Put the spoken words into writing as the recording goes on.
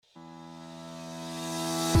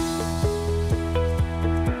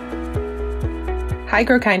Hi,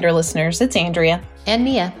 Grow Kinder listeners. It's Andrea. And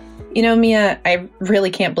Mia. You know, Mia, I really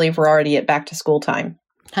can't believe we're already at back to school time.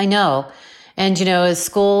 I know. And, as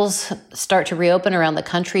schools start to reopen around the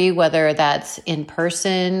country, whether that's in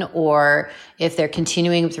person or if they're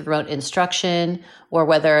continuing with remote instruction or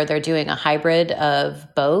whether they're doing a hybrid of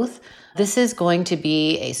both, this is going to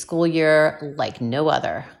be a school year like no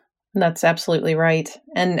other. That's absolutely right.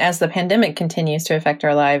 And as the pandemic continues to affect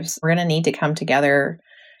our lives, we're going to need to come together,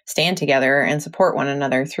 stand together, and support one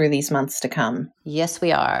another through these months to come. Yes,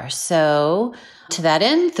 we are. So to that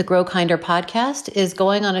end, the Grow Kinder podcast is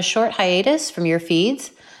going on a short hiatus from your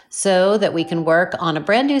feeds so that we can work on a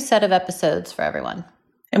brand new set of episodes for everyone.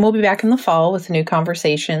 And we'll be back in the fall with new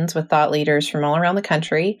conversations with thought leaders from all around the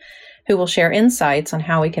country who will share insights on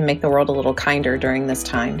how we can make the world a little kinder during this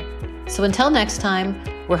time. So until next time,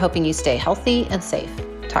 we're hoping you stay healthy and safe.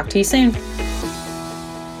 Talk to you soon.